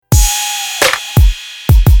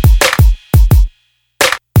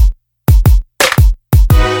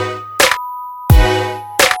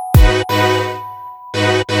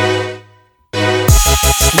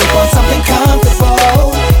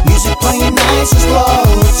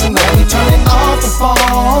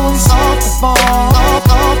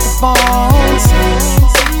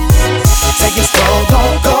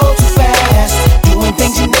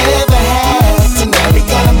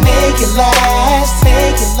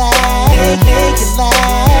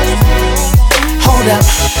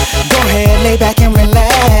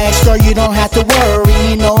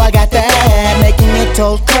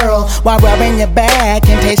toes curl while rubbing your back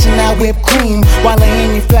and tasting that whipped cream while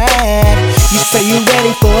laying your flat. You say you're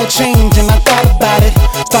ready for a change, and I thought about it.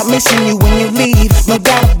 Start missing you when you leave, no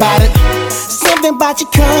doubt about it. Something about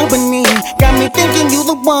your company got me thinking you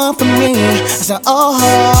the one for me. I said, oh,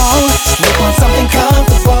 slip on something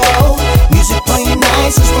comfortable. Music playing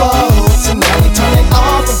nice and slow. Tonight we turning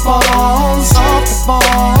off the phones, off the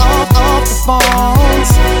phones, off the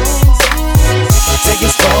phones. Take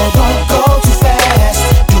it slow, don't go too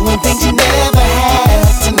fast. Doing things you never have.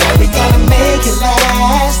 Tonight we gotta make it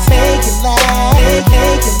last, make it last,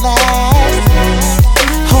 make it last.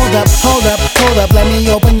 Hold up, hold up, hold up, let me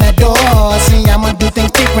open that door. See, I'ma do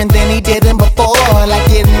things different than he did them before. Like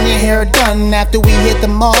getting your hair done after we hit the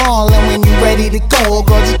mall. And when you ready to go,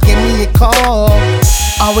 girl, just give me a call.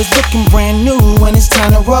 Always looking brand new when it's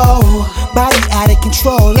time to roll. Body out of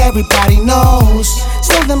control, everybody knows.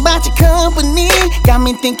 Something about your company got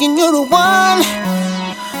me thinking you're the one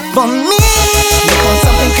for me. Slip on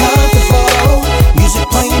something comfortable. Music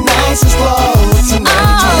playing nice and slow. Tonight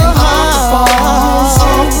we turning off the phones,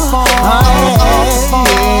 off the phones, off the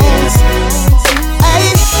phones. Ay,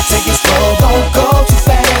 take it slow, don't go too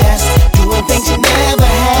fast. Doing things you never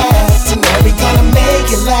had. Tonight we gonna make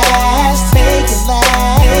it last, make it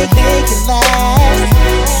last, make it last.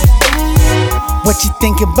 What you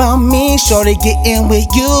think about me? Shorty getting with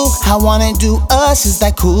you. I wanna do us, is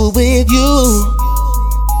that cool with you?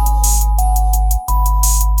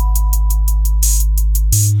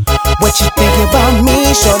 What you